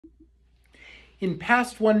In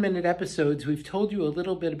past 1-minute episodes, we've told you a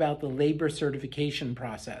little bit about the labor certification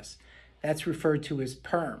process. That's referred to as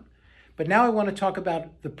PERM. But now I want to talk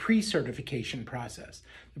about the pre-certification process.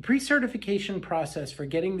 The pre-certification process for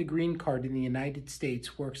getting the green card in the United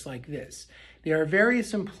States works like this. There are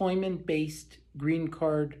various employment-based green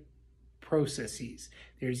card processes.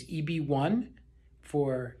 There's EB-1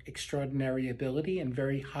 for extraordinary ability and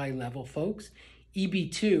very high-level folks.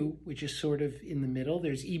 EB-2, which is sort of in the middle.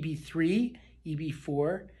 There's EB-3,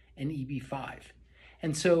 EB-4, and EB-5.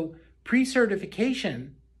 And so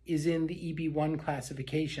pre-certification is in the EB-1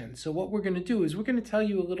 classification. So what we're going to do is we're going to tell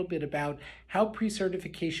you a little bit about how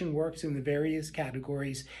pre-certification works in the various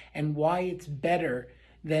categories and why it's better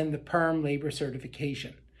than the PERM labor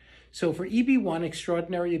certification. So for EB-1,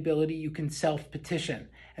 extraordinary ability, you can self-petition,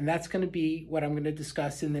 and that's going to be what I'm going to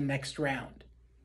discuss in the next round.